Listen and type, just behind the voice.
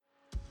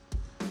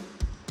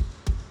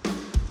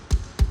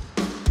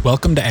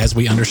Welcome to As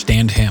We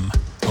Understand Him,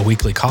 a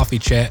weekly coffee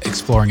chat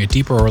exploring a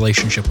deeper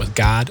relationship with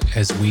God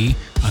as we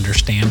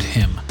understand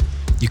Him.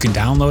 You can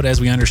download As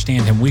We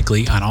Understand Him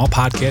weekly on all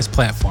podcast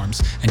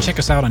platforms and check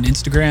us out on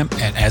Instagram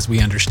at As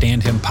We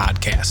Understand Him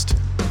Podcast.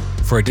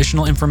 For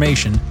additional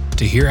information,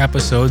 to hear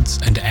episodes,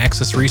 and to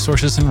access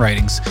resources and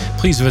writings,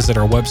 please visit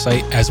our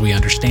website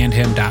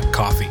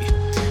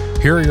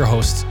asweunderstandhim.coffee. Here are your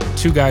hosts,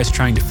 two guys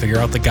trying to figure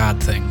out the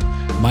God thing,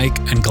 Mike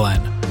and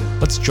Glenn.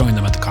 Let's join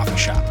them at the coffee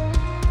shop.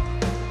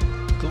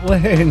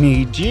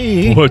 Glenny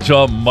G. What's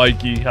up,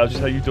 Mikey? How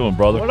you doing,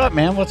 brother? What up,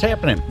 man? What's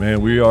happening?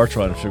 Man, we are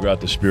trying to figure out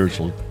the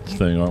spiritual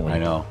thing, aren't we? I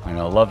know.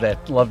 Love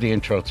that. Love the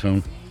intro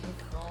tune.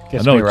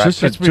 Gets me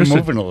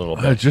moving a little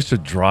bit. Just a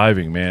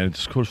driving, man.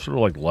 It's sort of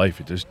like life.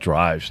 It just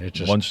drives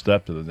one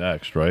step to the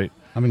next, right?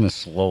 I'm in the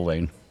slow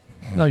lane.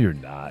 No, you're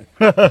not.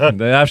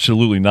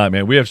 Absolutely not,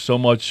 man. We have so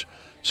much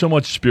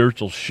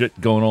spiritual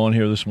shit going on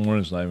here this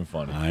morning. It's not even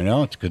funny. I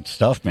know. It's good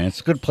stuff, man.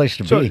 It's a good place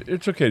to be.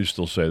 It's okay to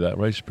still say that,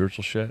 right?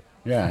 Spiritual shit.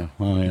 Yeah.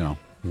 Well,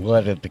 we'll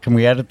edit. Can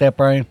we edit that,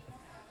 Brian?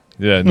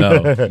 Yeah,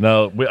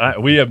 no.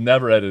 We have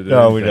never edited.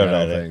 No, we don't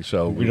edit.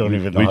 So we don't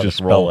even know how to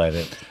spell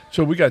edit.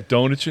 So we got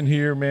donuts in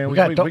here, man. We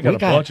got a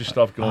bunch of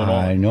stuff going on.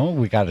 I know.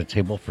 We got a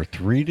table for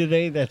three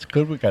today. That's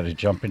good. We got to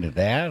jump into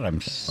that.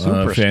 I'm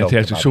super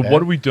fantastic. So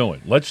what are we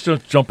doing? Let's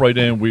just jump right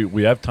in.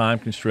 We have time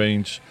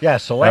constraints. Yeah.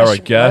 So our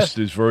guest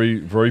is very,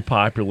 very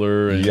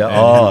popular. And, he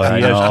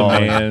has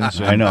demands.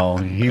 I know.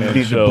 He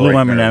needs the blue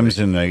M&Ms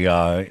in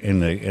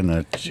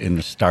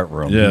the start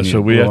room. Yeah.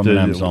 So we have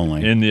to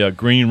only. In the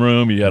green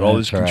room. You had all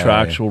these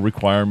contractual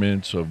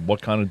requirements of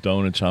what kind of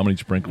donuts, how many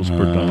sprinkles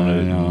per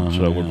donut.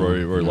 So we're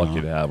very, very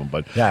lucky to have them.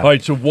 But all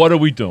right, so what are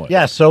we doing?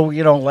 Yeah, so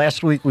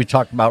last week we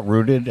talked about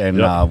Rooted,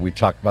 and we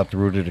talked about the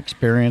Rooted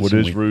experience. What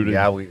is Rooted?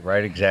 Yeah,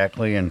 right,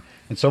 exactly, and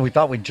so we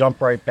thought we'd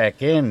jump right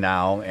back in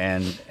now,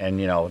 and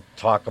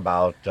talk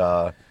about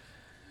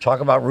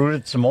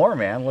Rooted some more,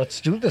 man.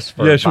 Let's do this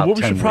for so what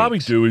we should probably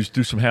do is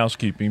do some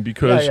housekeeping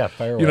because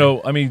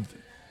I mean,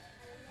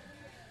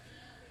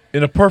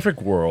 in a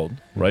perfect world,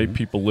 right?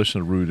 People listen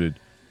to Rooted,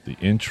 the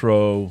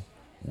intro.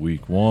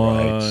 Week 1,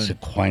 right,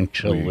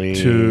 sequentially, week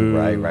 2,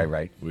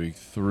 right. Week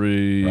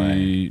 3.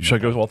 Right. Should I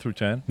go all through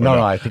 10?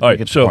 No, I think we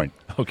get the point.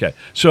 Okay,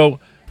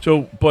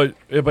 but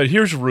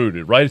here's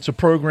Rooted, right? It's a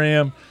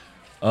program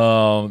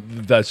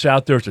that's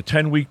out there. It's a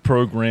 10-week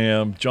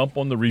program. Jump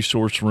on the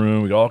resource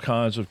room. We got all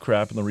kinds of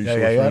crap in the resource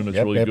room. It's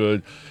really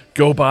good.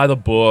 Go buy the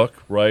book,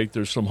 right?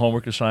 There's some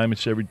homework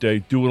assignments every day.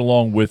 Do it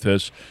along with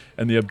us.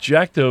 And the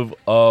objective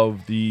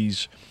of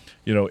these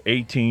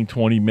 18,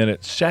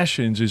 20-minute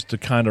sessions is to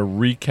kind of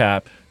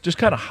recap, just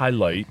kind of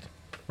highlight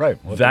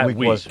what that week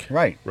was.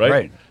 Right.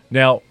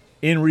 Now,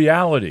 in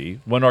reality,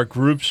 when our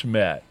groups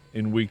met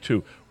in week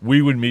 2,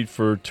 we would meet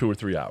for 2 or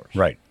 3 hours.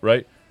 Right.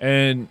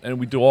 And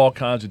we do all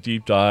kinds of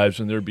deep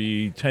dives, and there'd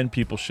be 10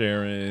 people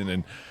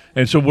sharing,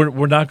 and so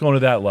we're not going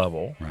to that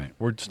level. Right.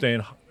 We're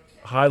staying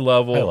high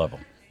level.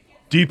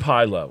 Deep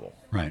high level.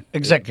 Right.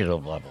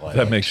 Executive level.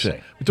 That makes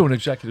sense. We're doing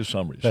executive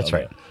summaries. That's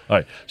right. All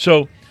right.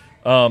 So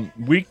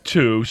week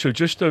 2, so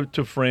just to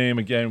frame,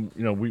 again,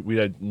 we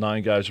had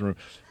 9 guys in the room.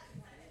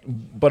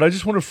 But I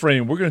just want to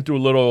frame, we're going to do a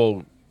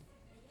little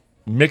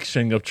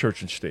mixing of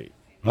church and state.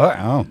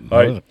 All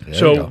right.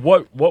 So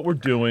what we're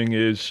doing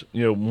is,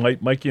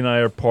 Mikey and I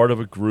are part of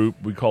a group.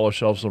 We call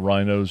ourselves the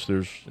Rhinos.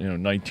 There's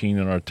 19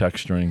 in our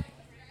text string,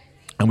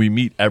 and we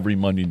meet every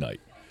Monday night.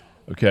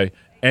 Okay,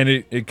 and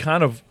it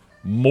kind of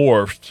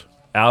morphed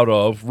out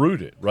of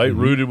Rooted. Right,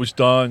 Rooted was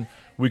done.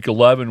 Week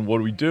 11, what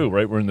do we do,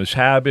 right? We're in this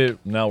habit.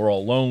 Now we're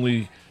all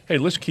lonely. Hey,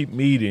 let's keep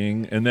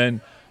meeting. And then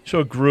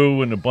so it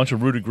grew in a bunch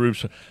of Rooted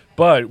groups.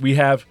 But we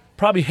have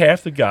probably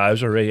half the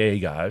guys are AA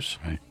guys,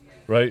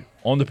 right,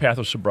 on the path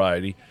of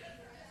sobriety.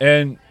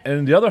 And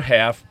the other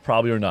half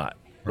probably are not,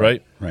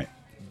 right? Right.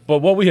 But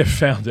what we have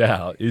found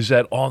out is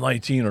that all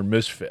 19 are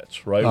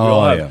misfits, right? We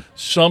all have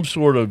some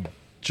sort of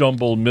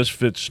jumbled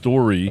misfit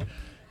story.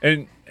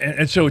 And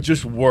so it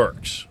just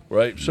works,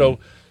 right? So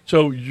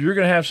you're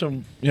going to have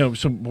some,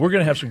 we're going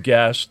to have some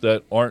guests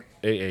that aren't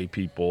AA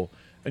people,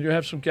 and you're going to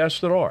have some guests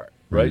that are,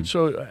 right?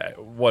 So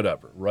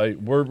whatever,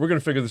 right? We're going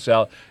to figure this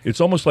out.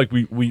 It's almost like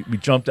we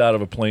jumped out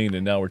of a plane,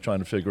 and now we're trying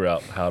to figure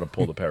out how to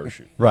pull the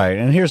parachute. Right.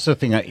 And here's the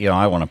thing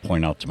I want to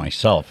point out to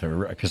myself,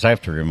 because I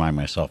have to remind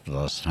myself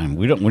of this time.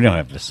 We don't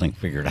have this thing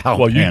figured out.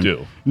 Well, you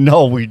do.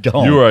 No, we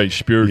don't. You are a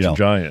spiritual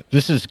giant.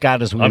 This is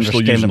God as we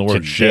understand Him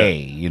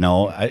today.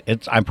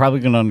 I'm probably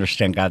going to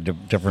understand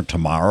God different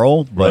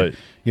tomorrow, but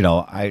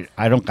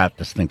I don't got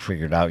this thing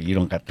figured out. You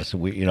don't got this.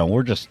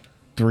 We're just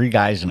 3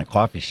 guys in a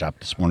coffee shop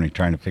this morning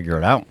trying to figure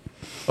it out.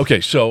 Okay,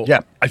 so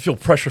I feel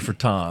pressure for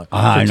Tom.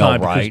 I know,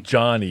 right? Because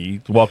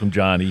Johnny, welcome,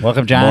 Johnny.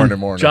 Welcome, John.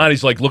 Morning.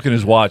 Johnny's like looking at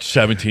his watch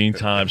 17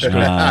 times.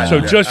 So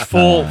just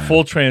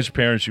full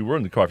transparency. We're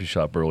in the coffee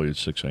shop early at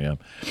 6 a.m.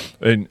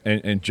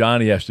 And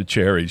Johnny has to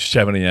chair a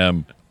 7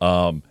 a.m.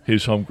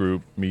 His home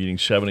group meeting,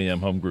 7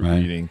 a.m. home group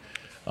meeting.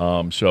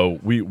 So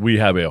we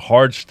have a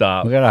hard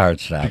stop. We got a hard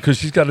stop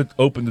because he's got to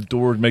open the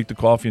door, make the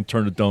coffee, and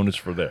turn the donuts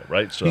for there,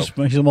 right? So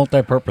he's a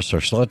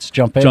multi-purposer. So let's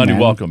jump in, Johnny,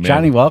 man. welcome, man.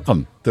 Johnny,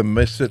 welcome. The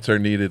misfits are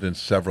needed in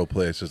several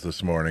places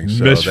this morning.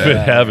 So Misfit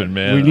heaven,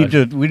 man.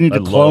 We need to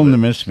clone the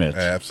misfits.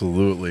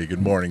 Absolutely.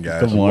 Good morning,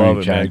 guys. Good morning, Love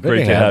it, John. man. Good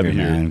Great to have you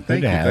here. Man.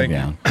 Good to have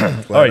you.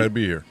 Glad All right. I'd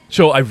be here.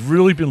 So I've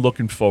really been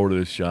looking forward to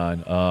this,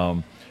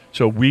 John.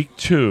 So week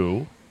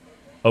 2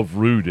 of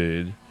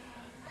Rooted,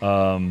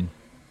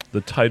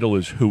 the title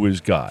is "Who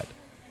is God?"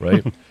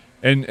 Right?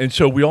 and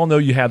so we all know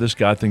you have this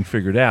God thing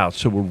figured out.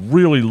 So we're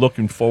really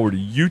looking forward to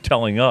you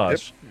telling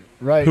us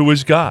Right. who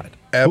is God.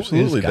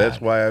 Absolutely. God? That's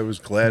why I was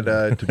glad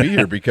to be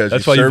here because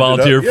That's why you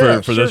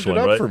volunteered for this one,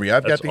 it up right? for me.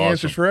 I've That's got the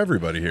answers awesome. for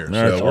everybody here,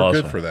 That's so we're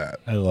awesome. good for that.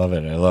 I love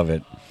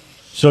it.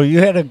 So you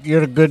had a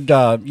good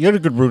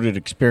Rooted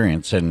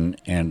experience, and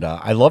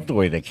I love the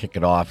way they kick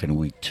it off in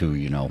week 2.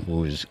 You know,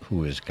 who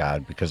is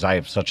God? Because I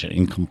have such an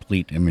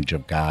incomplete image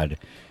of God.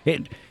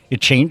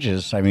 It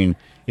changes. I mean,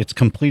 it's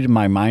complete in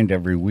my mind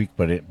every week,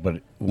 but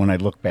when I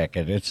look back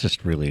at it, it's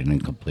just really an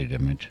incomplete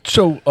image.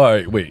 So, all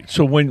right, wait.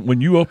 So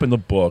when you opened the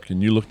book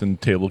and you looked in the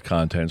table of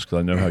contents, because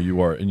I know how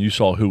you are, and you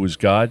saw who was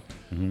God,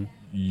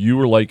 you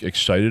were like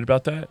excited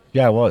about that?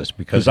 Yeah, I was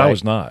Because I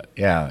was not.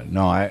 Yeah,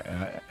 no,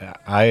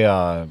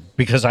 I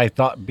because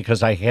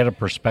I had a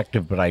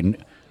perspective, but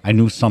I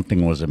knew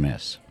something was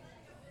amiss.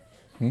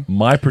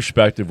 My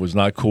perspective was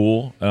not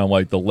cool, and I'm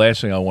like, the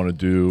last thing I want to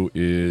do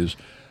is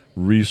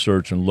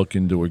research and look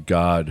into a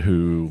God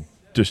who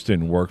just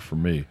didn't work for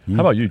me. How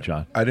about you,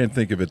 John? I didn't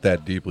think of it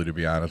that deeply, to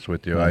be honest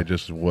with you. I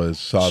just saw the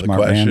Smart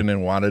question man.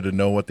 and wanted to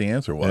know what the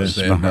answer was.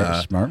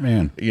 Smart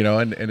man. You know,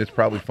 and it's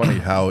probably funny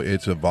how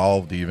it's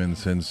evolved even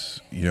since,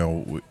 you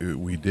know,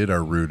 we did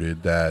our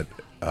Rooted, that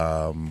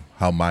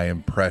how my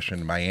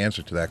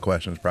answer to that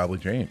question has probably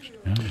changed.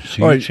 Yeah, so All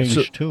you right,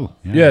 changed too.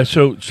 Yeah,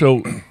 so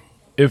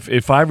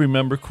if I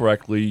remember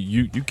correctly,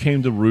 you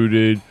came to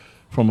Rooted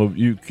from a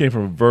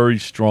very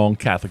strong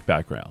Catholic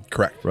background.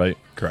 Correct. Right?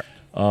 Correct.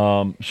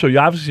 So you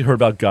obviously heard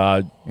about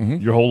God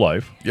your whole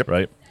life. Yep.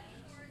 Right?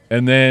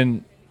 And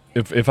then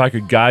if I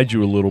could guide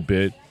you a little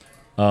bit,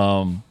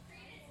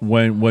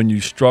 when you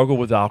struggle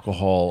with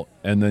alcohol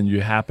and then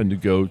you happen to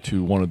go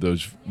to one of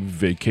those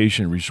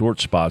vacation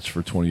resort spots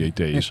for 28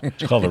 days.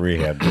 It's called a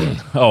rehab.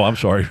 Dude. Oh, I'm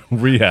sorry.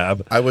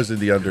 Rehab. I was in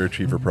the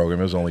underachiever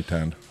program. It was only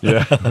 10.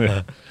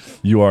 Yeah.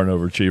 You are an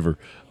overachiever.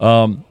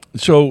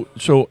 So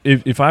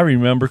if I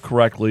remember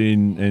correctly,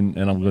 and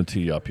I'm going to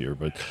tee you up here,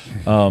 but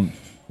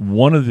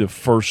one of the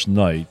first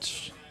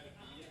nights,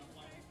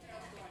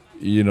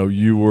 you know,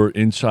 you were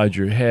inside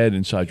your head,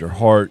 inside your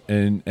heart,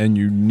 and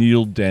you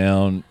kneeled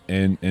down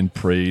and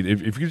prayed.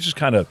 If you could just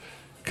kind of,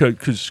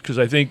 because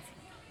I think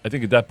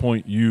at that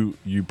point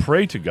you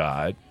prayed to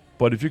God,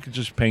 but if you could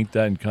just paint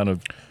that and kind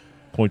of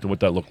point to what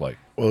that looked like.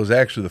 Well, it was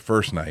actually the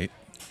first night.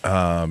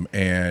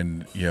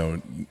 And, you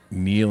know,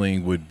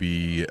 kneeling would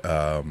be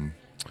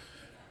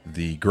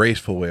the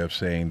graceful way of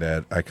saying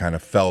that I kind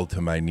of fell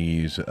to my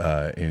knees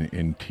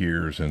in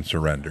tears and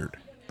surrendered.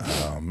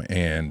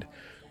 And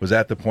was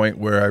at the point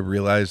where I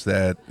realized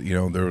that, you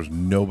know, there was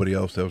nobody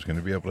else that was going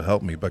to be able to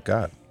help me but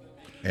God.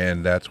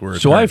 And that's where.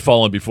 So I've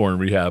fallen before in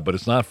rehab, but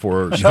it's not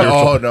for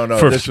spiritual, no.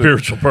 for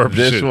spiritual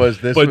purposes.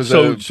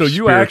 So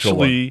you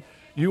actually,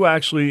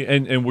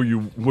 and were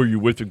you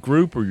with a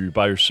group, or were you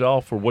by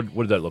yourself, or what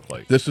did that look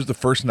like? This was the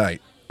first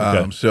night.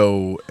 Okay.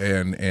 So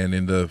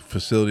in the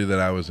facility that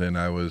I was in,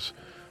 I was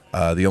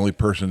the only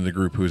person in the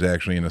group who was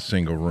actually in a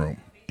single room.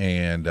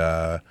 And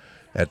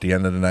at the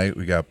end of the night,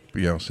 we got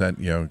sent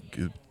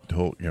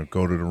told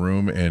go to the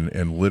room,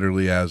 and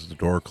literally as the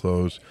door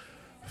closed,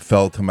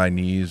 fell to my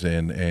knees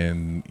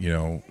and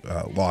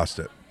lost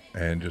it,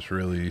 and just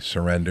really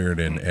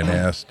surrendered and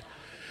asked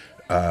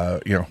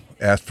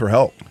for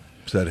help.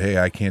 Said, hey,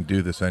 I can't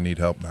do this. I need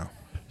help now.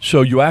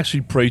 So you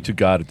actually prayed to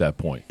God at that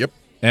point. Yep.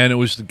 And it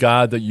was the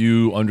God that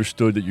you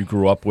understood, that you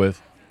grew up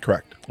with?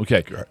 Correct.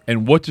 Okay. Correct.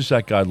 And what does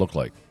that God look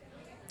like?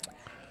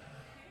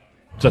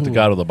 Is that the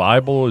God of the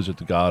Bible? Is it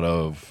the God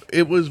of...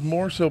 It was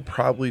more so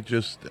probably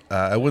just,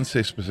 I wouldn't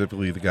say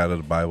specifically the God of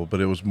the Bible,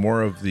 but it was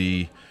more of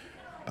the,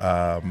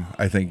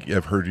 I think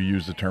I've heard you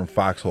use the term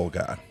foxhole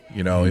God.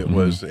 You know, it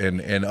was,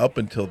 and up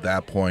until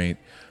that point,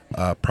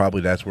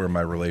 probably that's where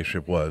my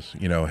relationship was.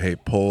 You know, hey,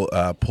 pull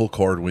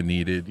cord when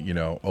needed. You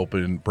know,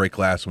 break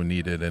glass when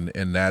needed,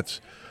 and that's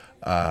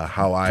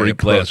how I break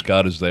glass.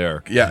 God is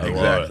there. Yeah,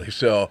 exactly.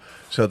 So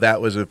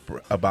that was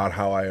about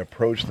how I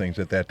approached things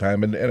at that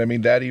time, and I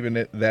mean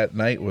that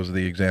night was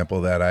the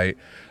example that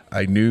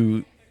I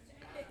knew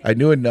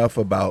enough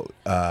about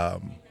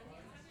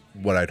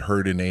what I'd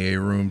heard in AA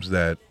rooms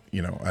that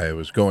I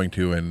was going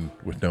to, and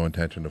with no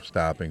intention of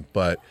stopping,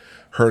 but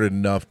heard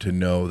enough to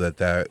know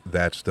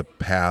that's the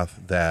path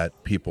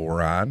that people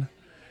were on,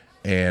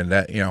 and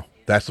that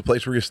that's the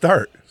place where you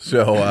start.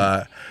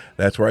 So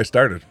that's where I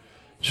started.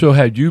 So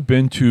had you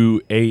been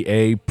to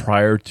AA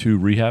prior to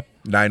rehab?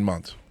 9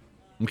 months.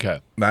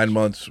 Okay. 9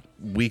 months,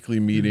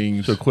 weekly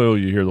meetings. So clearly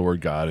you hear the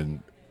word God,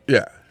 and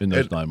Yeah. In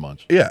those 9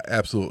 months. Yeah,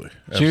 absolutely.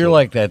 So you're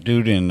like that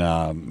dude in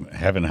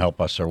Heaven Help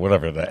Us or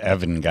whatever, the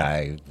Evan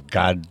guy,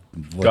 God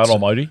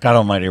Almighty? God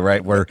Almighty,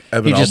 right? Where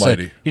Evan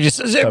Almighty. He just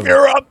says, if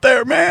you're up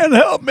there, man,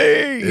 help me.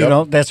 Yep. You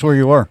know, that's where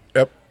you were.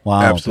 Yep.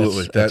 Wow.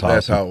 Absolutely. That's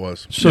awesome. how it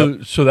was.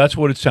 So that's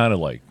what it sounded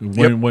like.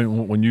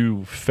 When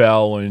you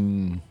fell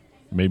and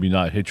maybe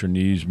not hit your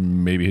knees,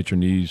 maybe hit your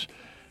knees,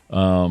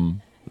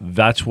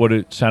 that's what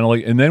it sounded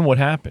like. And then what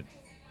happened?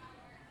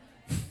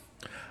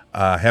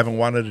 Haven't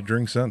wanted to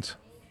drink since.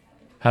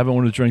 Haven't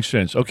wanted to drink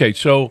since. Okay,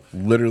 so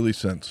literally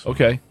since.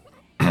 Okay,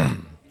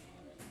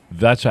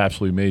 that's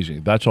absolutely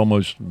amazing. That's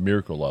almost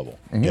miracle level.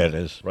 Mm-hmm. Yeah, it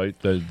is. Right,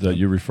 that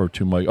you refer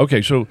to, Mike.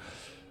 Okay, so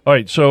all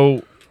right,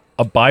 so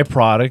a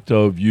byproduct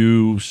of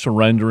you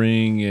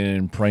surrendering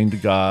and praying to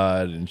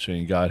God and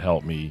saying, "God,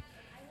 help me,"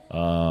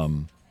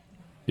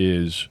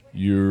 is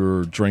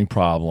your drink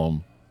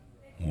problem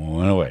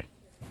went away.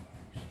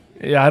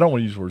 Yeah, I don't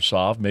want to use the word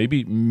solved.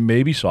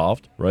 Maybe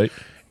solved, right?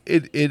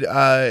 And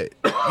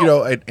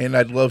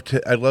I'd love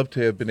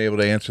to have been able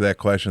to answer that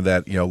question.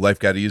 That life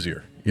got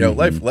easier.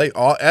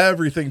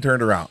 Everything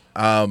turned around.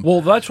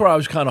 Well, that's where I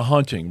was kind of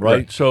hunting,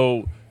 right?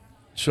 So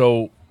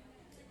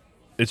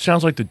it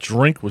sounds like the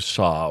drink was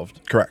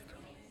solved, correct?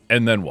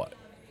 And then what,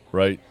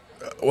 right?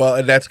 Well,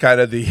 and that's kind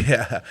of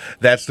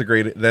that's the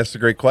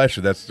great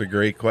question. That's the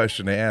great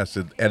question to ask.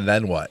 And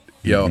then what?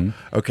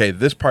 Okay,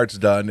 this part's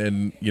done,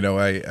 and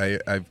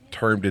I've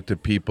termed it to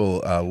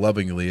people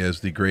lovingly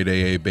as the great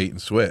AA bait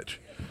and switch.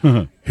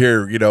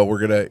 Here, we're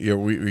gonna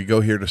we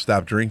go here to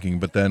stop drinking,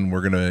 but then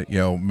we're gonna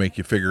make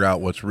you figure out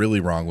what's really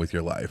wrong with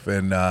your life,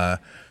 and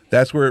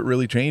that's where it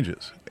really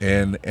changes.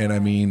 And I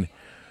mean,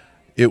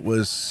 it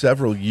was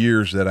several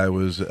years that I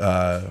was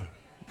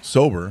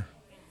sober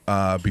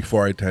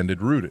before I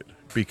attended Rooted,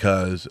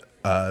 because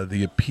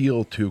the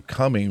appeal to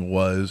coming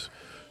was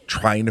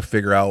trying to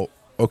figure out,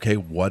 okay,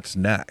 what's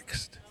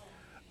next?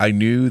 I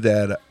knew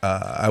that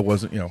I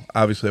wasn't,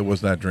 obviously I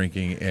was not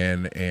drinking,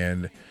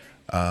 and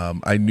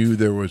I knew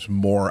there was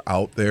more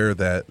out there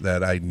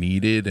that I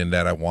needed and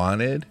that I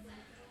wanted,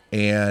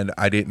 and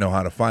I didn't know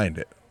how to find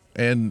it.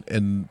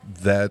 And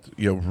that,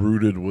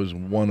 Rooted was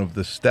one of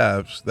the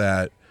steps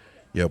that,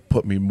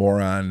 put me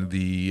more on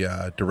the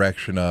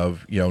direction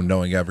of,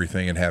 knowing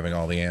everything and having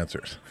all the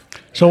answers.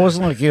 So it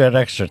wasn't like you had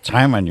extra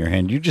time on your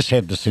hand. You just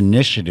had this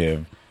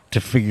initiative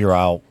to figure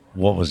out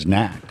what was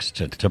next,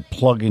 to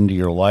plug into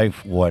your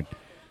life what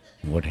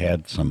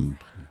had some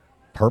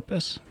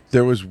purpose.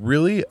 There was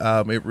really,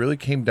 it really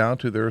came down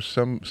to, there was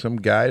some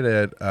guy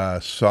that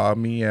saw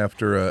me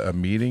after a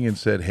meeting and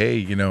said, "Hey,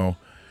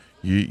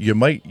 you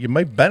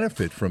might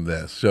benefit from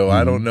this." So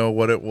I don't know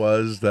what it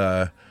was.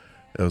 It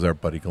was our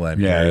buddy Glenn.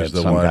 Yeah,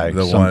 some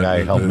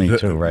guy helped me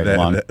too, right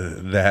along.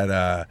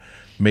 That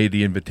made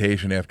the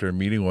invitation after a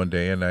meeting one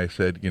day, and I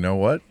said, "You know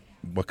what?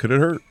 What could it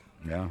hurt?"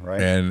 Yeah,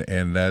 right.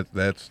 And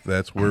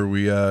that's where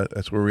we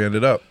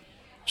ended up.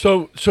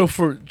 So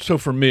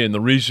for me, and the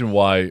reason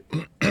why,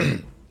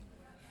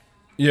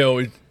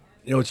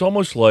 it's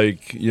almost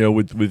like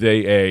with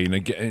AA, and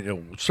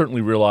again,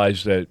 certainly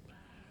realize that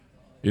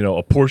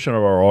a portion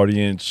of our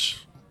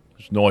audience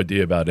has no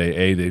idea about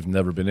AA. They've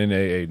never been in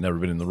AA, never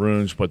been in the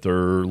rooms, but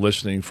they're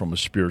listening from a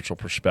spiritual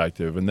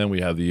perspective. And then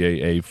we have the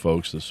AA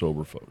folks, the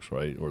sober folks,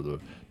 right, or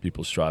the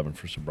people striving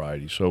for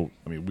sobriety. So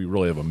I mean, we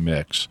really have a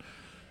mix.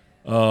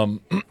 When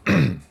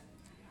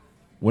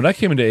I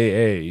came into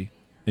AA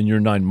in your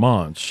 9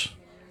 months,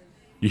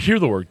 you hear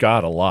the word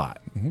God a lot,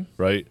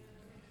 right?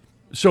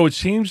 So it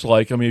seems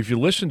like, I mean, if you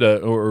listen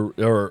to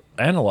or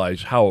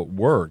analyze how it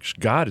works,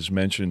 God is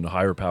mentioned,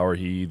 higher power,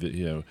 He,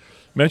 that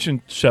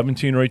mentioned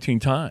 17 or 18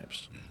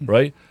 times,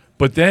 right?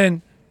 But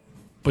then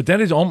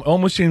it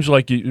almost seems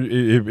like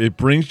it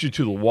brings you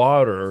to the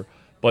water,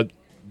 but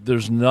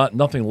there's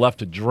nothing left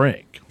to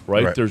drink,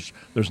 right?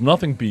 There's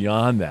nothing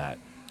beyond that.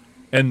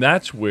 And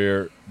that's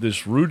where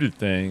this Rooted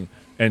thing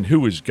and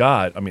who is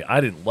God, I mean,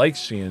 I didn't like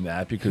seeing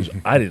that because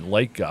I didn't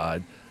like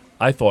God.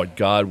 I thought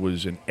God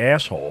was an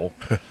asshole,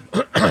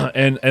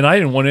 and I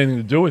didn't want anything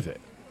to do with it,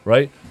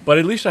 right? But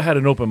at least I had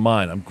an open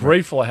mind. I'm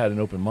grateful I had an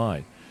open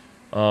mind.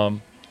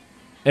 And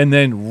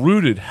then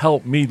Rooted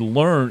helped me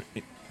learn,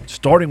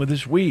 starting with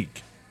this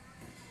week,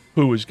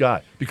 who is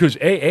God. Because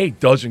AA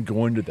doesn't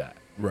go into that.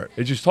 Right.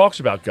 It just talks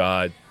about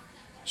God,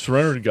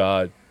 surrender to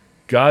God,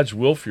 God's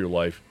will for your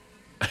life,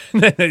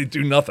 and then they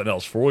do nothing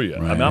else for you.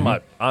 Right. I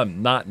mean,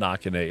 I'm not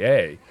knocking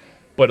AA,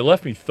 but it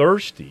left me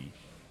thirsty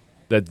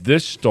that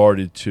this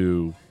started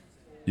to,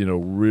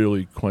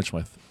 really quench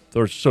my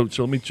thirst. So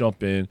let me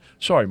jump in.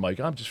 Sorry,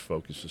 Mike, I'm just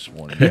focused this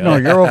morning. No,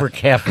 you're over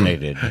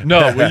caffeinated.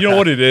 No, well, you know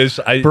what it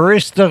is?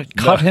 Barista,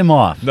 cut him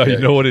off. No, you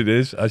know what it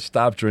is? I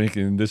stopped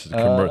drinking. This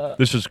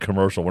is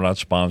commercial. We're not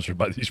sponsored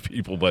by these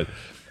people, but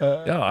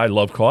I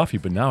love coffee.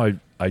 But now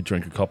I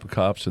drink a couple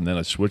cups, and then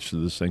I switch to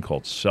this thing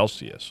called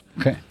Celsius.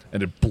 Okay.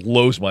 And it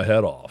blows my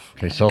head off.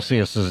 Okay,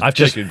 Celsius is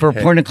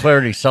point of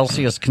clarity.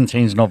 Celsius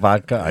contains no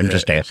vodka. I'm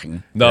just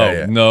asking. No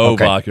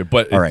Okay. vodka.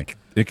 But all right.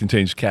 it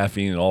contains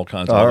caffeine and all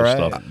kinds of other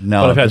stuff.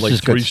 No, but I've had this like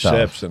is good 3 stuff.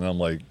 sips, and I'm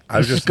like,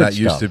 I'm just not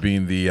used to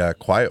being the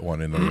quiet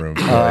one in the room.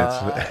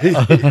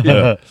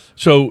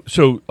 So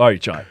So all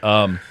right, John.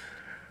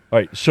 All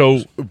right,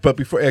 so but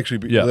before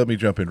let me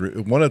jump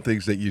in. One of the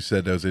things that you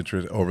said that was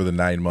interesting over the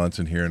 9 months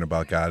and hearing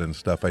about God and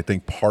stuff, I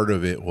think part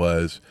of it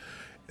was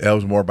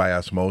more by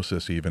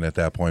osmosis even at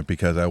that point,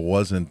 because I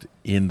wasn't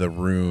in the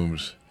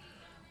rooms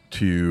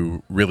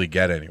to really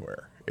get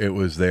anywhere. It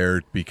was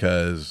there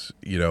because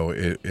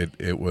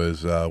it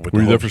was. Were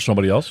you there for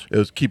somebody else? It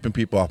was keeping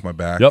people off my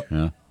back. Yep.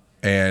 Yeah.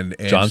 And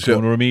John's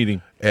going to a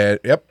meeting. And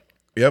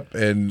Yep,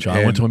 and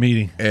John went to a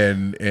meeting,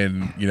 and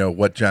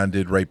what John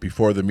did right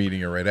before the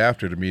meeting or right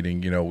after the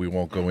meeting. We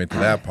won't go into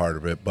that part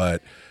of it,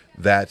 but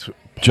that's.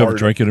 Did you ever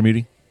drink at a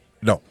meeting?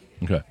 No.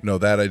 Okay. No,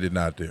 that I did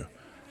not do.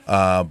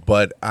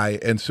 But I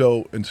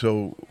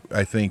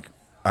I think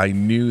I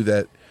knew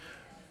that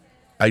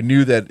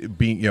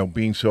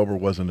being sober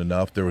wasn't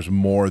enough. There was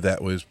more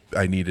that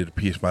I needed to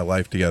piece my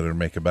life together to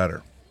make it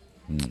better.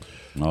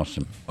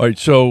 Awesome. All right,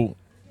 so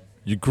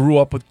you grew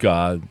up with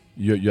God.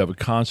 You have a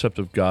concept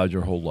of God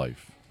your whole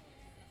life.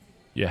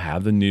 You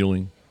have the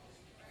kneeling.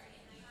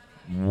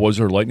 Was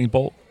there a lightning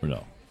bolt or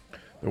no?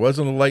 There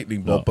wasn't a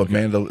lightning bolt, but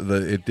man,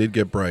 it did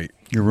get bright.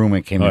 Your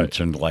roommate came in and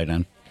turned the light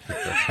on.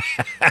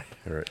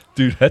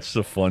 Dude, that's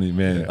so funny,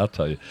 man. Yeah. I'll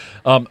tell you.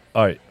 All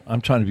right,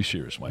 I'm trying to be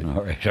serious, Mike.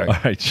 All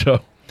right.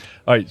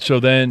 So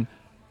then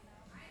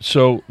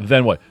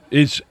what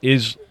is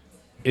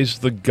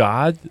the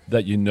God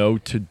that you know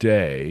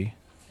today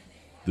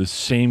the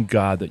same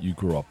God that you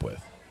grew up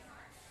with?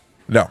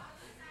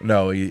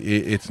 No,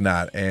 it's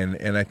not,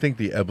 and I think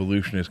the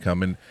evolution is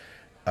coming.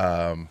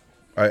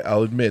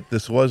 I'll admit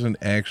this wasn't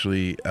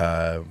actually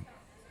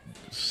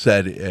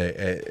said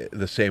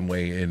the same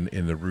way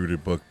in the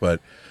Rooted book,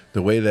 but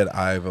the way that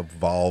I've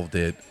evolved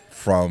it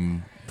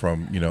from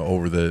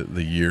over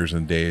the years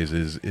and days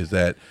is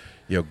that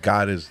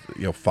God is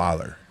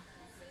Father,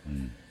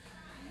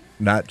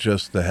 not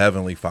just the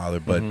Heavenly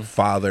Father, but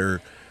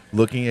Father,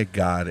 looking at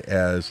God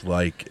as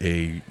like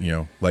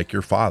like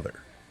your father,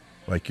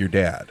 like your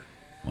dad.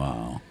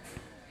 Wow.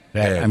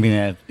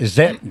 Is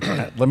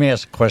that? Let me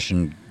ask a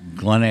question.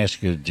 Glenn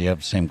asked you, do you have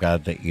the same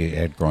God that you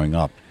had growing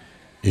up?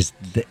 Is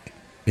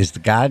the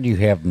God you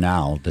have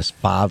now, this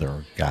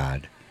Father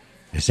God,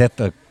 is that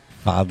the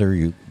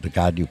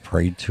God you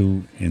prayed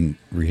to in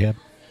rehab?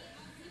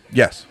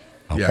 Yes.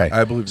 Okay. Yeah,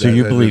 I believe that. So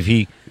you believe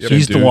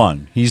he's the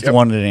one. He's the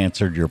one that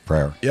answered your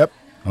prayer. Yep.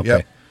 Okay.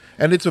 Yep.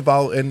 And it's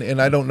evolved,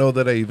 and I don't know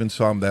that I even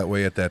saw him that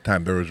way at that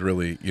time. There was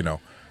really,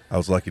 I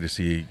was lucky to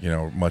see,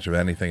 much of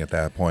anything at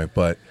that point.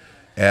 But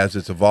as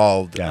it's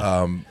evolved,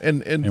 and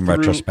in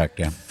retrospect,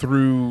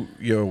 through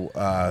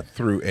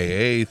through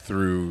AA,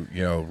 through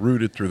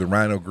Rooted, through the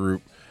Rhino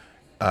Group,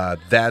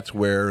 that's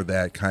where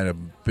that kind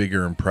of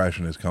bigger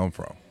impression has come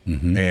from.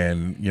 Mm-hmm.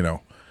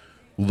 And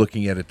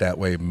looking at it that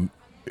way,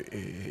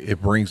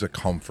 it brings a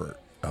comfort.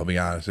 I'll be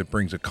honest, it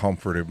brings a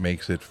comfort. It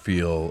makes it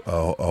feel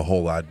a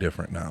whole lot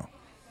different now.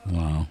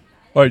 Wow.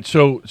 All right,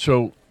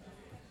 so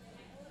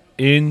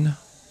in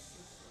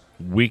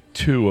week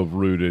 2 of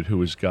Rooted, Who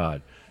is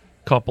God?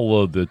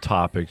 Couple of the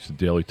topics, the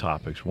daily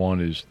topics. One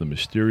is the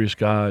mysterious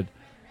God,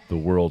 the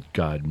world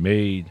God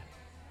made,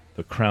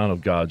 the crown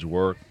of God's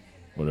work,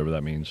 whatever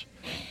that means,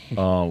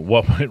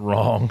 what went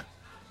wrong,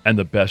 and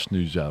the best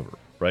news ever,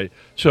 right?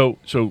 So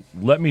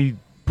let me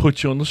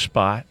put you on the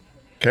spot.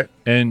 Okay.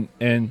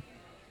 And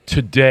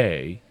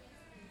today,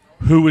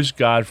 who is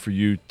God for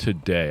you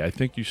today? I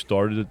think you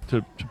started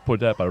to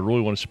put that, but I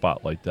really want to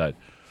spotlight that.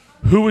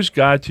 Who is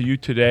God to you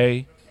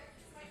today?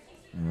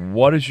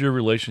 What is your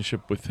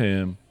relationship with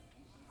Him?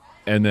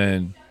 And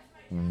then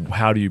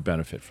how do you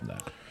benefit from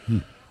that?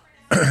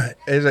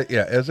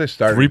 As I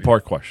started,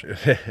 3-part question.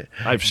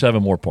 I have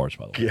 7 more parts,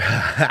 by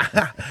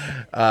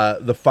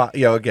the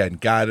way. Again,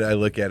 God, I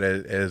look at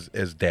it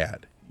as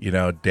Dad.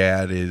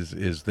 Dad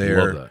is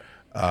there. Love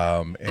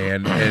that.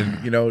 And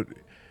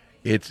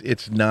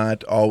it's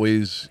not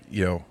always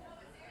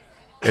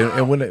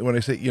and when I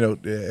say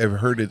I've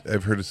heard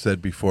it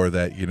said before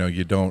that you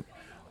don't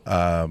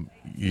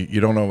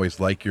you don't always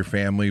like your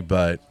family,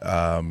 but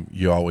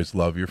you always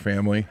love your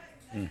family.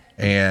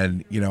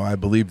 And I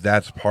believe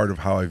that's part of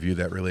how I view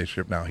that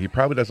relationship now. He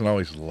probably doesn't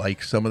always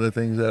like some of the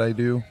things that I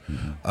do,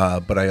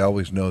 but I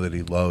always know that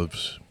he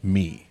loves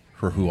me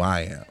for who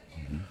I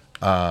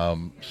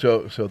am.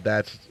 So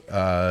that's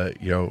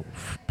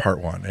part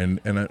 1,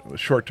 and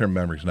short-term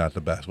memory is not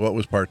the best. What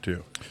was part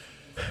 2?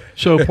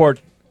 So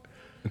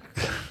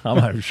I'm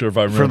not even sure if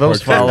I remember. For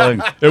those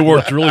following, it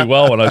worked really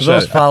well when I said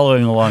those it.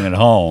 following along at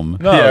home.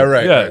 No, yeah,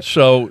 right. Yeah, right.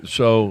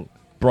 So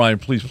Brian,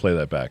 please play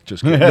that back.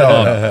 Just kidding.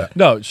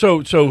 No.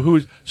 So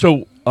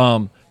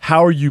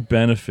how are you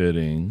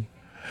benefiting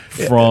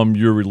from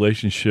your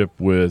relationship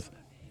with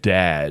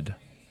Dad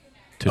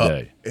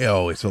today?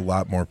 It's a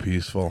lot more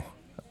peaceful.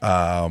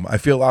 I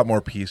feel a lot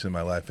more peace in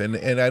my life, and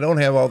I don't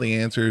have all the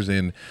answers.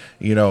 And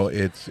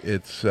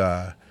it's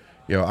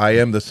I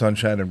am the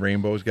sunshine and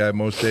rainbows guy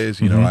most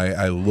days.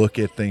 I look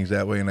at things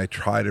that way, and I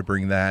try to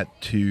bring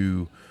that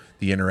to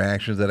the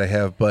interactions that I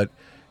have. But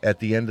at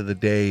the end of the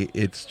day,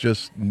 it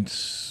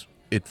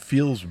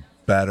feels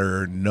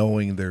better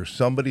knowing there's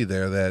somebody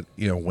there that,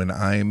 when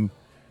I'm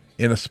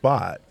in a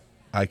spot,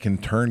 I can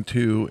turn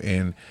to,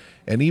 and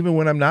even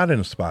when I'm not in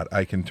a spot,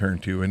 I can turn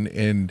to,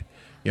 and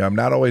I'm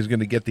not always going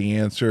to get the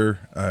answer.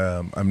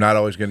 I'm not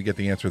always going to get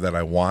the answer that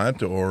I want,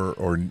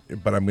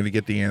 but I'm going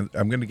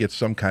to get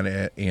some kind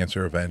of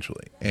answer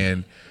eventually,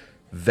 and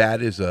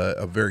that is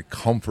a very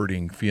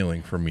comforting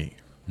feeling for me.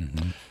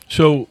 Mm-hmm.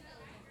 So,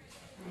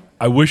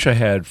 I wish I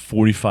had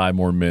 45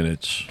 more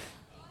minutes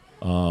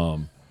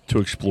to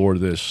explore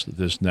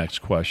this next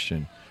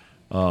question.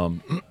 When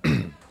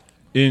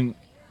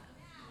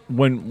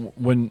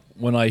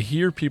I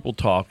hear people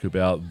talk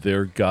about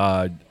their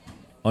God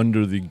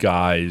under the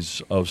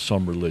guise of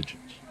some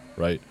religions,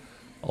 right?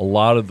 A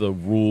lot of the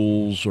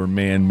rules are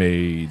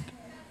man-made,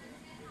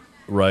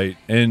 right?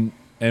 And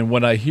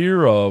when I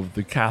hear of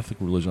the Catholic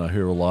religion, I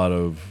hear a lot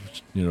of,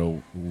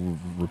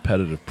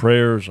 repetitive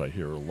prayers. I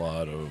hear a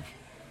lot of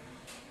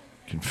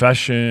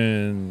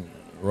confession,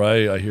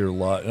 right? I hear a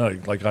lot,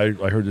 like I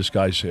heard this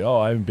guy say, "Oh,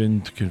 I haven't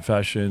been to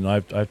confession.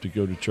 I have to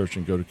go to church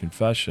and go to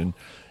confession."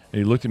 And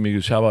he looked at me and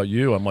goes, "How about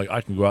you?" I'm like,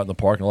 "I can go out in the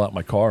parking lot in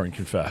my car and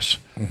confess."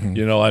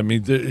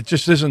 Mm-hmm. It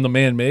just isn't the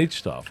man-made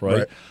stuff,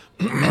 right?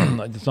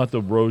 It's not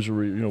the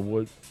rosary,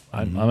 what,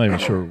 I'm not even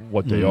sure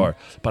what they are.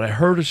 But I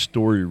heard a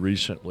story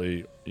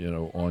recently,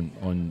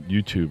 on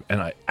YouTube,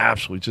 and I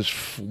absolutely just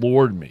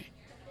floored me.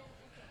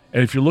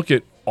 And if you look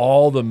at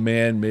all the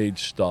man-made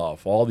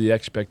stuff, all the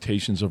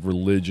expectations of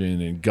religion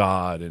and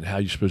God and how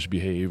you're supposed to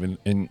behave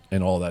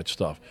and all that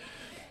stuff.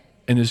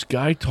 And this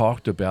guy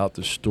talked about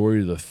the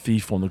story of the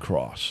thief on the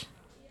cross,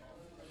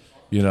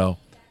 and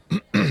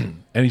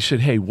he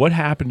said, "Hey, what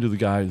happened to the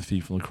guy, the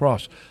thief on the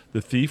cross?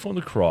 The thief on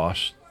the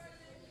cross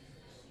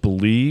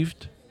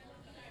believed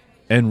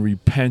and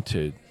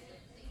repented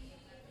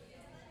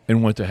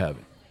and went to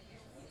heaven.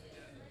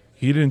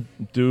 He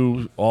didn't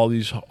do all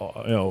these,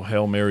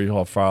 Hail Mary,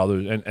 Our Father,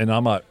 and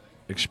I'm not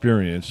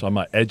experienced, I'm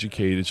not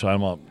educated, so I'm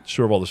not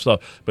sure of all this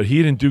stuff, but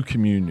he didn't do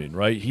communion,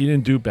 right? He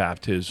didn't do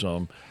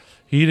baptism.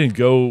 He didn't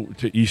go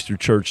to Easter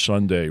Church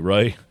Sunday,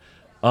 right?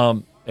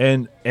 And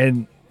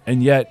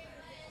yet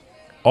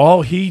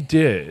all he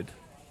did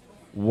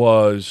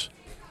was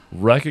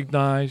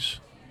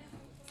recognize,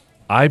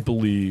 I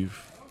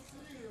believe,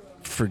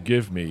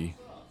 forgive me,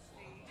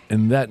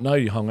 and that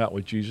night he hung out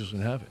with Jesus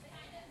in heaven,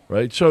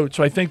 right? So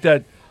I think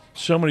that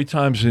so many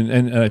times,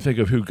 and I think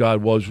of who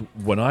God was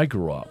when I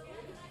grew up,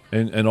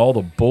 and all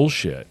the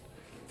bullshit,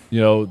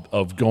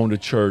 of going to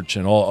church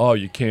and all,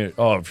 you can't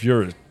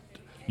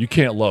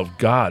love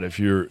God if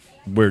you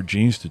wear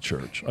jeans to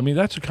church. I mean,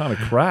 that's the kind of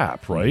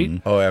crap, right?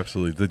 Mm-hmm. Oh,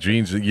 absolutely. The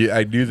jeans,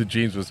 I knew the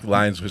jeans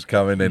lines was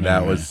coming, and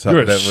that was something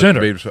You're a that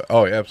sinner. was.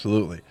 Oh,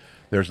 absolutely.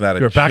 There's not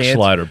You're a chance.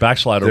 Backslider.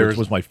 Backslider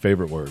was my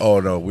favorite word. Oh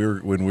no,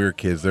 when we were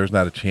kids, there's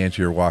not a chance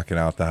you're walking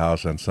out the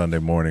house on Sunday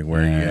morning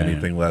wearing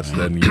anything less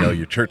than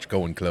your church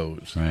going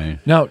clothes. Right.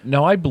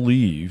 Now I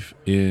believe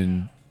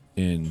in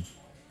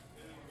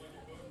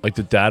like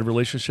the dad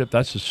relationship.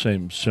 That's the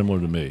same, similar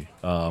to me.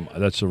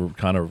 That's a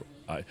kind of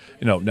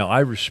now I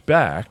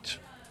respect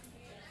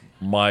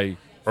my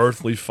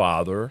earthly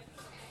father.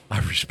 I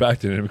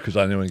respected him because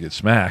I didn't want to get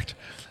smacked.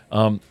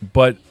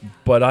 But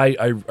I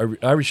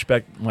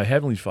respect my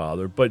heavenly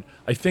Father. But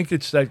I think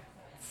it's that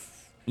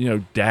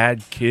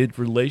dad-kid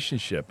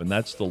relationship, and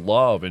that's the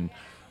love and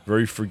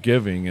very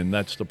forgiving, and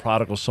that's the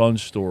prodigal son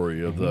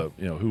story of the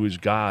who is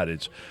God.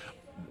 It's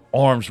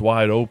arms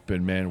wide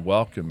open, man,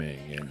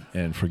 welcoming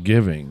and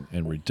forgiving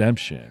and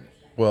redemption.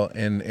 Well,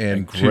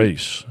 and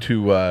grace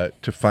to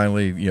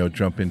finally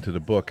jump into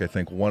the book. I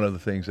think one of the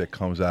things that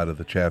comes out of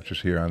the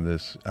chapters here on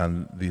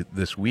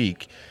this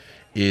week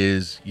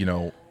is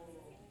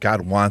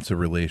God wants a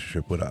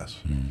relationship with us.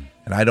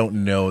 And I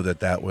don't know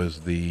that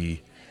was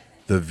the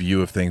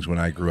view of things when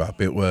I grew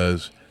up. It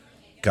was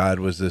God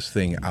was this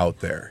thing out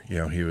there.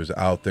 He was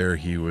out there,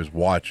 he was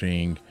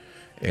watching,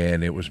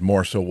 and it was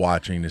more so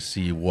watching to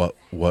see what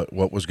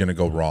was going to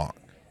go wrong.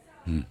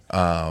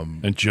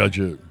 And judge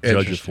it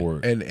for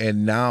it.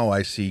 And now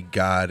I see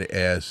God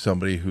as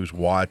somebody who's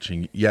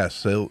watching. Yes,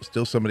 still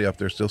somebody up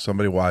there, still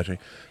somebody watching,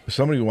 but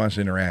somebody who wants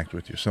to interact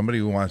with you, somebody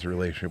who wants a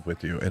relationship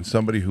with you, and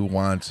somebody who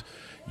wants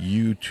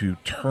you to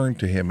turn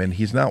to him. And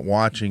he's not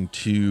watching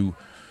to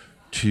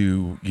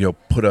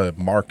put a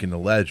mark in the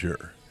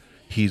ledger.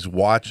 He's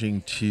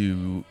watching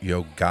to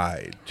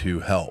guide,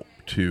 to help,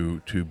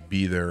 to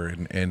be there,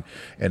 and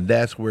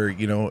that's where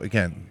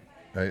again.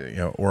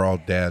 We're all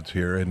dads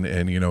here,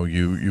 and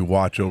you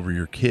watch over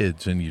your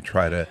kids and you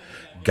try to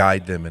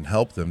guide them and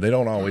help them. They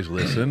don't always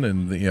listen,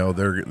 and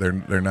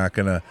they're not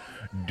going to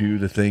do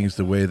the things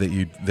the way that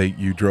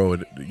you draw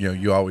it.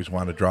 You always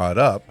want to draw it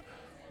up,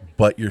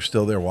 but you're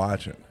still there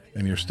watching,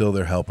 and you're still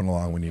there helping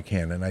along when you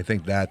can. And I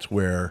think that's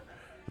where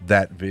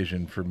that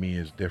vision for me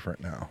is different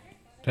now.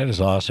 That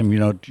is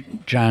awesome.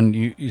 John,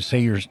 you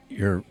say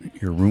your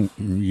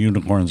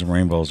unicorns and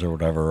rainbows or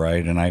whatever,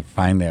 right? And I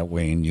find that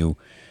way in you.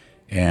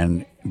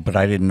 But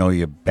I didn't know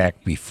you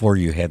back before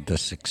you had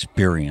this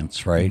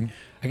experience, right?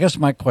 I guess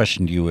my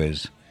question to you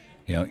is,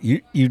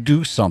 you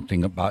do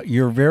something about,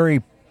 you're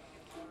very,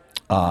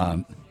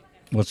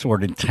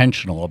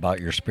 intentional about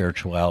your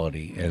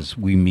spirituality as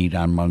we meet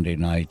on Monday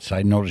nights.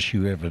 I notice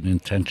you have an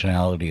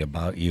intentionality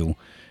about you.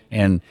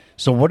 And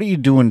so what are you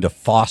doing to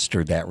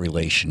foster that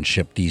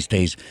relationship these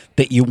days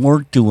that you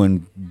weren't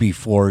doing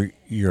before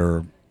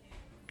your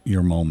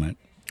moment?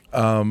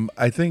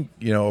 I think,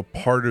 a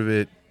part of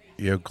it,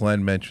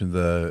 Glenn mentioned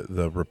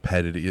the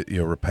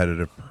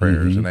repetitive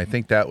prayers. And I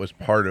think that was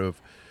part of,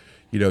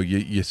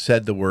 you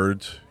said the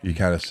words, you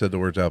kind of said the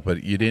words out,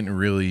 but you didn't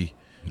really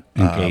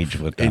engage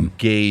with them.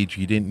 You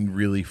didn't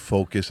really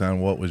focus on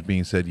what was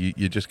being said.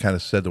 You just kind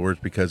of said the words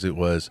because it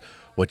was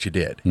what you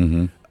did.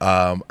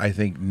 I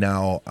think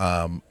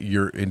now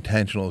your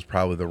intentional is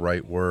probably the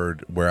right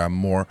word, where I'm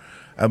more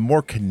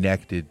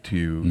connected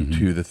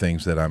to the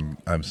things that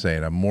I'm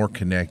saying. I'm more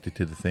connected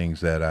to the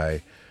things that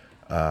I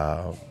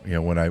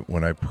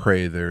when I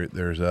pray,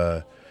 there's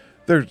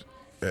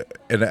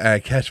and I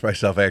catch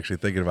myself actually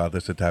thinking about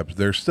this at times.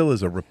 There still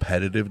is a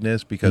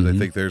repetitiveness because I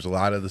think there's a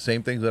lot of the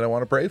same things that I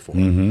want to pray for.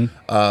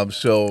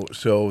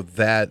 So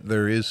that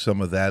there is some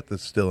of that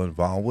that's still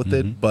involved with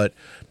it. But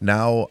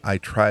now I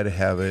try to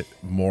have it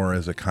more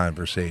as a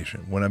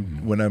conversation. When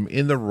I'm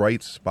in the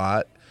right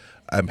spot,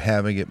 I'm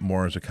having it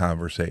more as a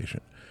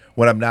conversation.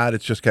 When I'm not,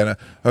 it's just kind of,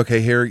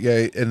 okay, here,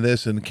 yeah, and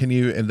this, and can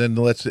you, and then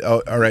let's,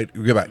 all right,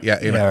 goodbye, yeah,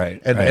 amen. Yeah,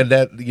 right, and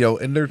that,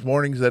 and there's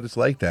mornings that it's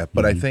like that,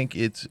 but I think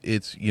it's,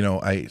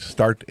 I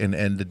start and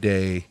end the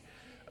day,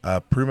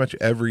 pretty much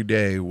every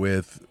day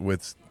with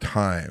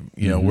time,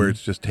 where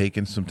it's just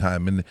taking some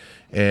time,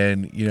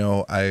 and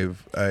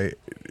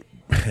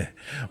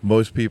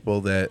most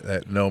people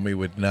that know me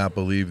would not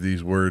believe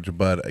these words,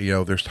 but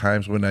there's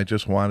times when I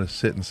just want to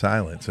sit in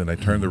silence and I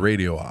turn the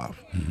radio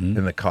off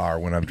in the car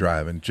when I'm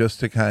driving,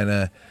 just to kind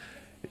of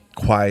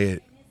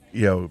quiet,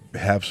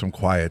 have some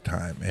quiet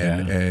time.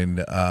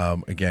 And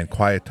again,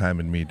 quiet time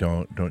and me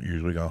don't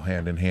usually go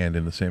hand in hand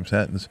in the same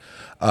sentence,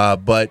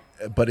 but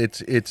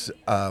it's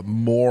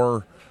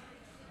more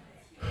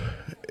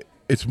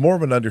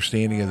of an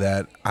understanding of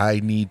that I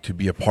need to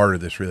be a part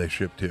of this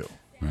relationship too.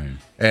 Right.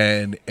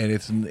 And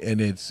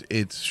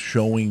it's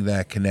showing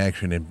that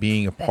connection and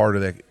being a part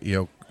of that,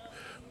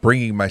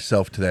 bringing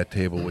myself to that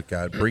table with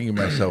God, bringing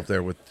myself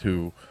there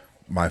to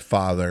my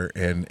Father,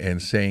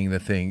 and saying the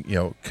thing,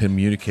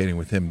 communicating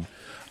with Him.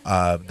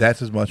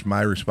 That's as much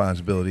my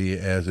responsibility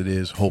as it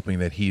is hoping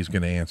that He's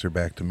going to answer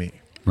back to me.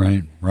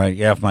 Right.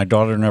 Yeah. If my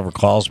daughter never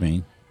calls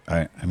me,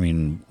 I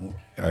mean,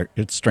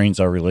 it strains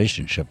our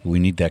relationship. We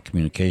need that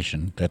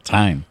communication, that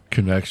time.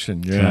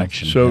 Connection.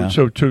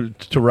 So to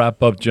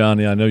wrap up,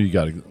 Johnny, I know you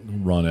got to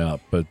run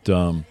out, but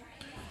I'm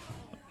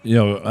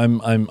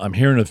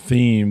hearing a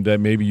theme that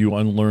maybe you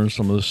unlearn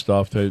some of the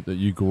stuff that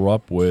you grew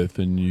up with,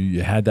 and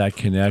you had that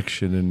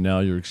connection, and now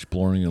you're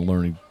exploring and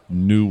learning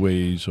new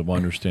ways of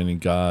understanding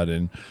God.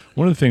 And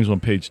one of the things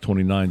on page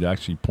 29, to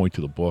actually point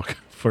to the book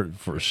for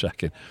a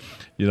second,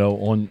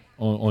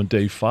 on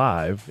day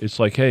 5, it's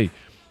like, hey,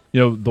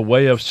 the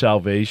way of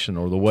salvation,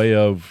 or the way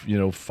of,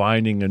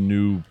 finding a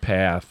new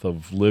path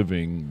of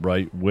living,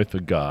 right, with a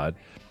God,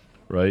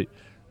 right,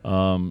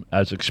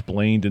 as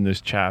explained in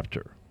this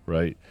chapter,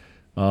 right?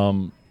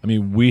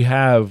 We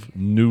have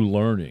new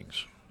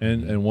learnings.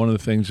 And one of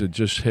the things that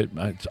just hit,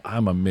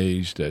 I'm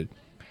amazed that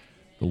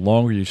the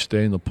longer you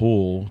stay in the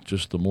pool,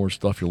 just the more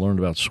stuff you learn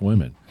about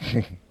swimming.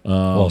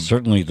 Well,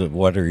 certainly the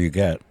wetter you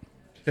get.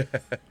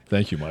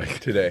 Thank you, Mike.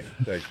 Today.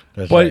 Thanks.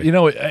 But, right.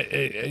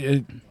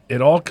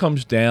 It all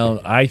comes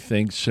down, I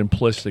think,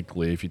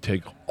 simplistically, if you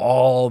take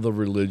all the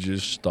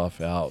religious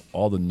stuff out,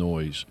 all the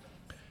noise,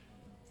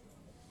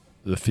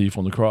 the thief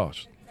on the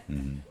cross.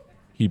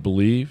 He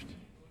believed,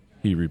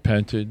 he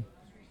repented,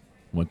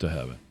 went to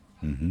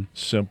heaven.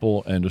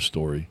 Simple, end of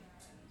story.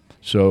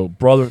 So,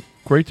 brother,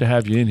 great to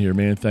have you in here,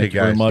 man. Thank you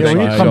very much. Yeah,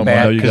 will you come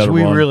back? Because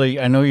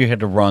I know you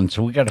had to run,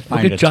 so we got to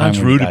find Look at John's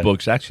rooted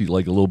book's actually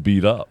like a little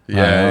beat up.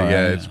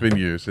 Yeah, it's been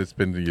used.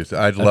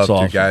 I'd love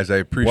to, guys. I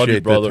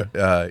appreciate brother.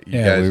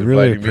 You guys. We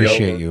really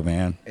appreciate you,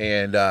 man.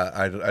 And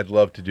I'd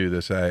love to do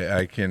this.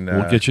 I can.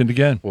 We'll get you in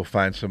again. We'll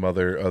find some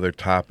other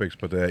topics,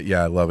 but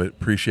I love it.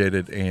 Appreciate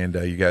it, and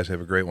you guys have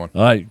a great one.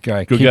 All right,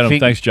 go get them.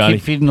 Thanks, Johnny.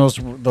 Keep feeding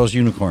those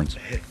unicorns.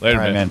 Later,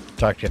 all right, man.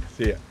 Talk to you.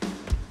 See ya.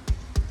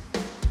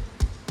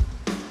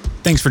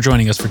 Thanks for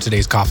joining us for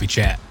today's coffee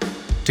chat.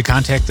 To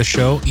contact the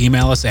show,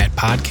 email us at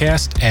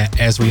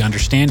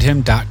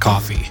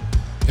podcast@asweunderstandhim.coffee.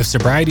 If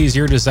sobriety is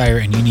your desire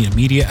and you need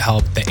immediate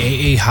help, the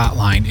AA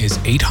hotline is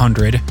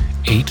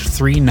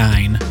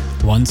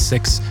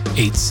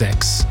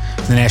 800-839-1686.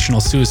 The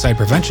National Suicide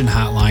Prevention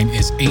Hotline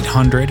is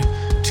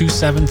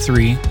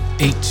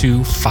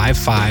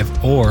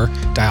 800-273-8255 or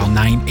dial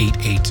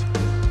 988.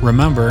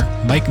 Remember,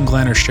 Mike and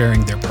Glenn are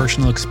sharing their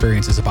personal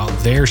experiences about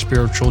their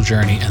spiritual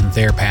journey and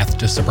their path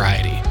to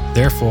sobriety.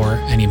 Therefore,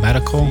 any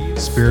medical,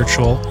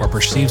 spiritual, or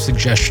perceived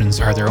suggestions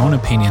are their own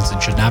opinions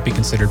and should not be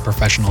considered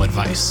professional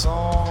advice.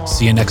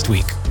 See you next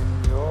week.